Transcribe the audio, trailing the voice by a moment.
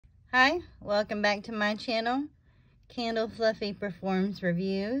Hi, welcome back to my channel, Candle Fluffy Performs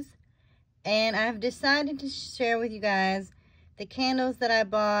Reviews. And I've decided to share with you guys the candles that I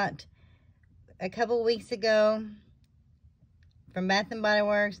bought a couple weeks ago from Bath & Body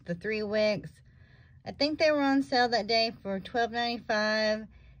Works, the 3 wicks. I think they were on sale that day for $12.95,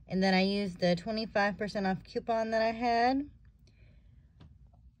 and then I used the 25% off coupon that I had.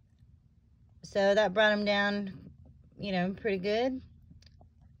 So that brought them down, pretty good.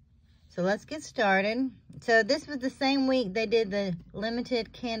 So let's get started. So this was the same week they did the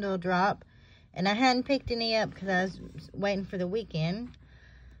limited candle drop, and I hadn't picked any up because I was waiting for the weekend.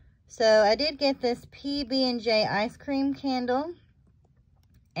 So I did get this PB&J ice cream candle,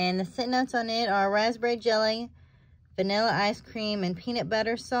 and the scent notes on it are raspberry jelly, vanilla ice cream, and peanut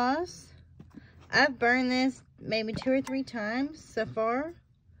butter sauce. I've burned this maybe 2 or 3 times so far.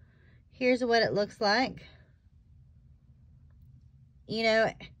 Here's what it looks like.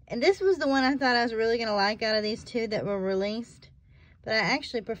 And this was the one I thought I was really going to like out of these 2 that were released. But I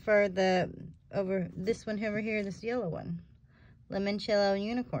actually prefer over this one over here, this yellow one. Limoncello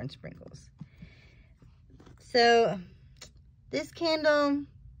Unicorn Sprinkles. So, this candle,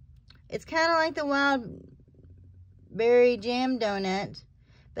 it's kind of like the Wild Berry Jam Donut.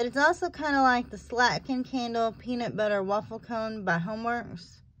 But it's also kind of like the Slatkin Candle Peanut Butter Waffle Cone by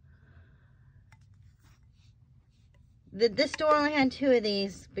Homeworks. This store only had 2 of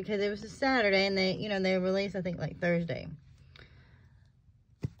these because it was a Saturday, and they released, I think, like Thursday.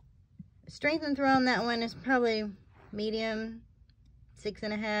 Strength and throw on that one is probably medium,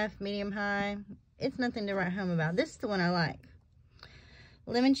 6.5, medium high. It's nothing to write home about. This is the one I like.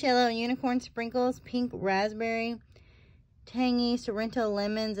 Limoncello Unicorn Sprinkles, pink raspberry, tangy Sorrento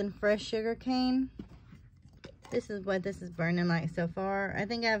lemons, and fresh sugar cane. This is what this is burning like so far. I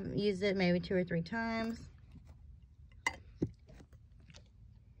think I've used it maybe 2 or 3 times.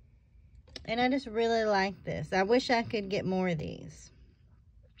 And I just really like this. I wish I could get more of these.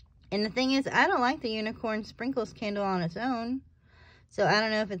 And the thing is, I don't like the Unicorn Sprinkles candle on its own. So I don't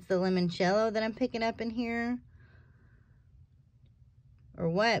know if it's the limoncello that I'm picking up in here, or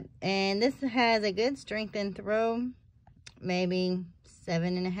what. And this has a good strength and throw. Maybe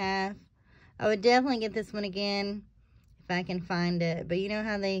 7.5. I would definitely get this one again if I can find it. But you know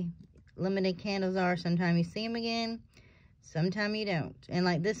how they limited candles are. Sometimes you see them again, sometimes you don't. And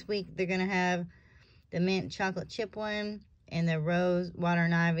like this week, they're going to have the mint chocolate chip one and the rose, water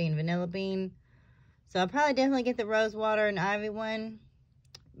and ivy, and vanilla bean. So I'll probably definitely get the rose, water, and ivy one.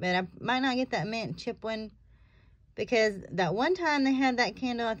 But I might not get that mint chip one, because that one time they had that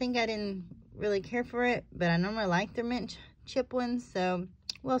candle, I think I didn't really care for it. But I normally like their mint chip ones, so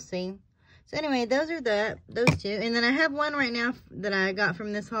we'll see. So anyway, those are those 2. And then I have one right now that I got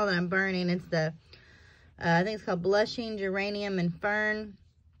from this haul that I'm burning. It's the I think it's called Blushing Geranium and Fern.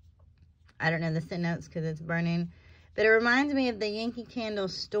 I don't know the scent notes because it's burning. But it reminds me of the Yankee Candle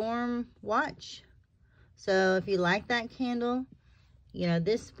Storm Watch. So if you like that candle,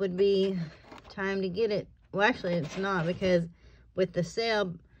 this would be time to get it. Well, actually, it's not, because with the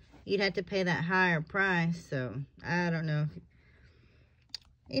sale, you'd have to pay that higher price. So I don't know.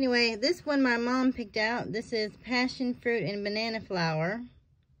 Anyway, this one my mom picked out. This is Passion Fruit and Banana Flower.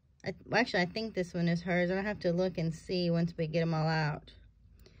 Actually, I think this one is hers. I'll have to look and see once we get them all out.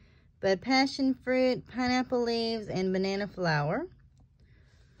 But passion fruit, pineapple leaves, and banana flower.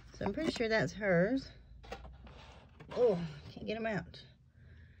 So I'm pretty sure that's hers. Oh, can't get them out.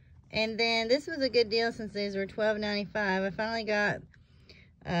 And then this was a good deal since these were $12.95. I finally got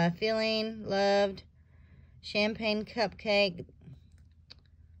Feeling Loved Champagne Cupcake,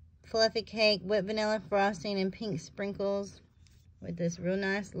 Fluffy Cake, whipped vanilla frosting, and pink sprinkles, with this real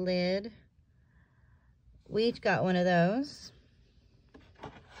nice lid. We each got one of those.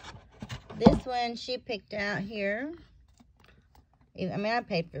 This one she picked out here. I mean, I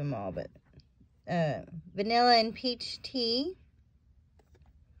paid for them all, but vanilla and peach tea.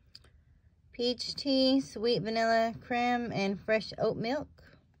 Peach tea, sweet vanilla creme, and fresh oat milk.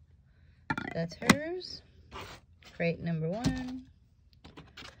 That's hers. Crate number 1.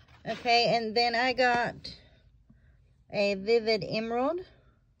 Okay, and then I got a Vivid Emerald.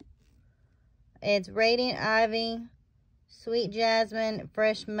 It's Radiant Ivy, Sweet Jasmine,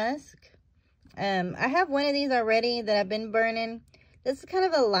 Fresh Musk. I have one of these already that I've been burning. This is kind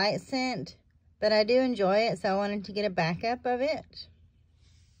of a light scent, but I do enjoy it, so I wanted to get a backup of it.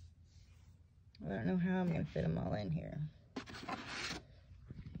 I don't know how I'm going to fit them all in here.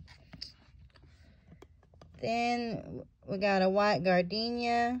 Then we got a white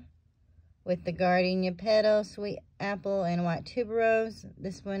gardenia with the gardenia petal, sweet apple, and white tuberose.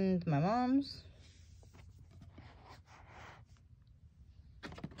 This one's my mom's.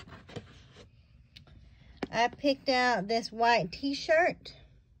 I picked out this white t-shirt.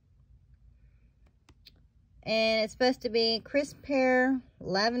 And it's supposed to be crisp pear,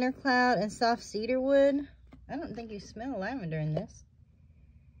 lavender cloud, and soft cedar wood. I don't think you smell lavender in this.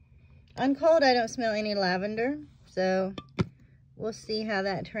 On cold, I don't smell any lavender. So we'll see how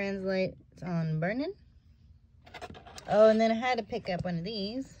that translates on burning. Oh, and then I had to pick up one of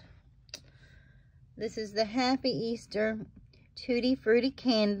these. This is the Happy Easter Tutti Frutti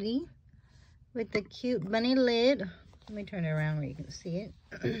Candy with the cute bunny lid. Let me turn it around where you can see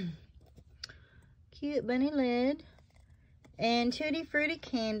it. Cute bunny lid. And Tutti Frutti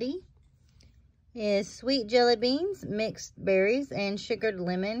Candy is sweet jelly beans, mixed berries, and sugared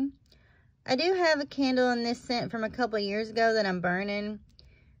lemon. I do have a candle in this scent from a couple of years ago that I'm burning.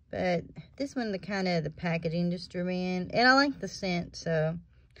 But this one, the packaging just drew me in. And I like the scent, so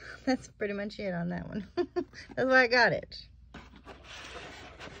that's pretty much it on that one. That's why I got it.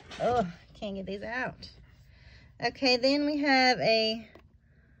 Oh, can't get these out. Okay, then we have a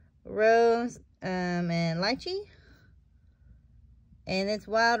rose and lychee. And it's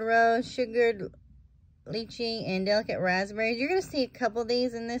wild rose, sugared lychee, and delicate raspberries. You're going to see a couple of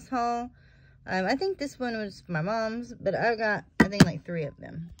these in this haul. I think this one was my mom's, but I got, I think, like 3 of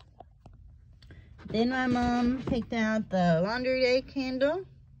them. Then my mom picked out the Laundry Day candle.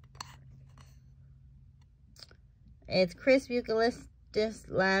 It's crisp eucalyptus,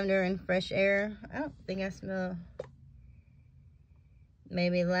 lavender, and fresh air. I don't think I smell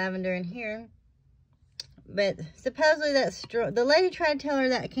maybe lavender in here. But supposedly that's strong. The lady tried to tell her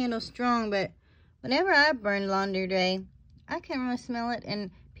that candle's strong, but whenever I burn Laundry Day, I can't really smell it.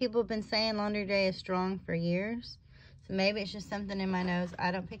 And people have been saying Laundry Day is strong for years. So maybe it's just something in my nose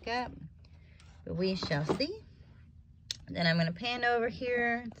I don't pick up. But we shall see. Then I'm going to pan over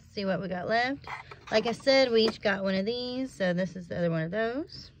here to see what we got left. Like I said, we each got one of these. So this is the other one of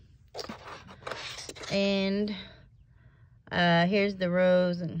those. And here's the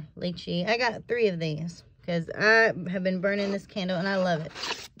rose and lychee. I got 3 of these because I have been burning this candle and I love it.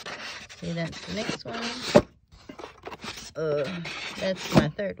 See, that's the next one. That's my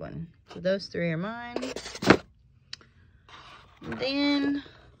 3rd one. So those 3 are mine. And then,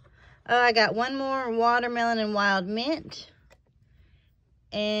 I got one more, watermelon and wild mint.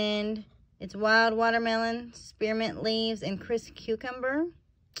 And it's wild watermelon, spearmint leaves, and crisp cucumber.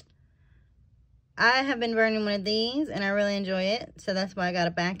 I have been burning one of these, and I really enjoy it. So that's why I got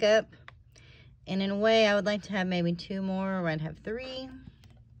a backup. And in a way, I would like to have maybe 2 more, or I'd have 3.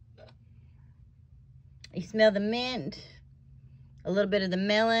 You smell the mint, a little bit of the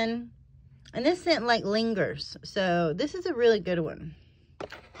melon. And this scent like lingers. So this is a really good one.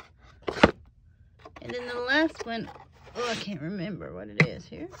 And then the last one, I can't remember what it is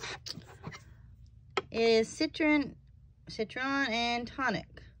here. It is citron and tonic.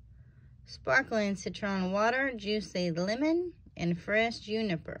 Sparkling citron water, juicy lemon, and fresh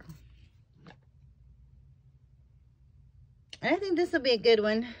juniper. And I think this will be a good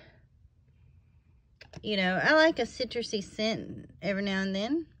one. You know, I like a citrusy scent every now and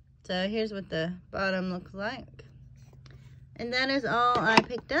then. So here's what the bottom looks like. And that is all I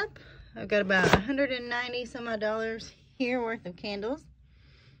picked up. I've got about $190 some odd here worth of candles.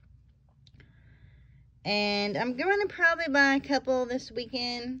 And I'm going to probably buy a couple this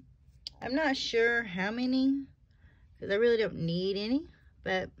weekend. I'm not sure how many, because I really don't need any.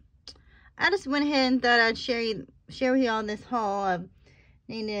 But I just went ahead and thought I'd share with you all this haul. I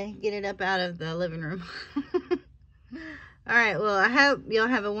need to get it up out of the living room. Alright, well, I hope y'all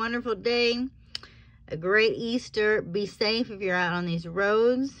have a wonderful day. A great Easter. Be safe if you're out on these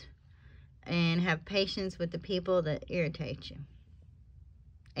roads. And have patience with the people that irritate you.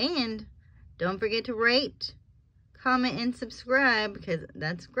 And don't forget to rate, comment, and subscribe, because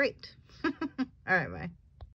that's great. Alright, bye.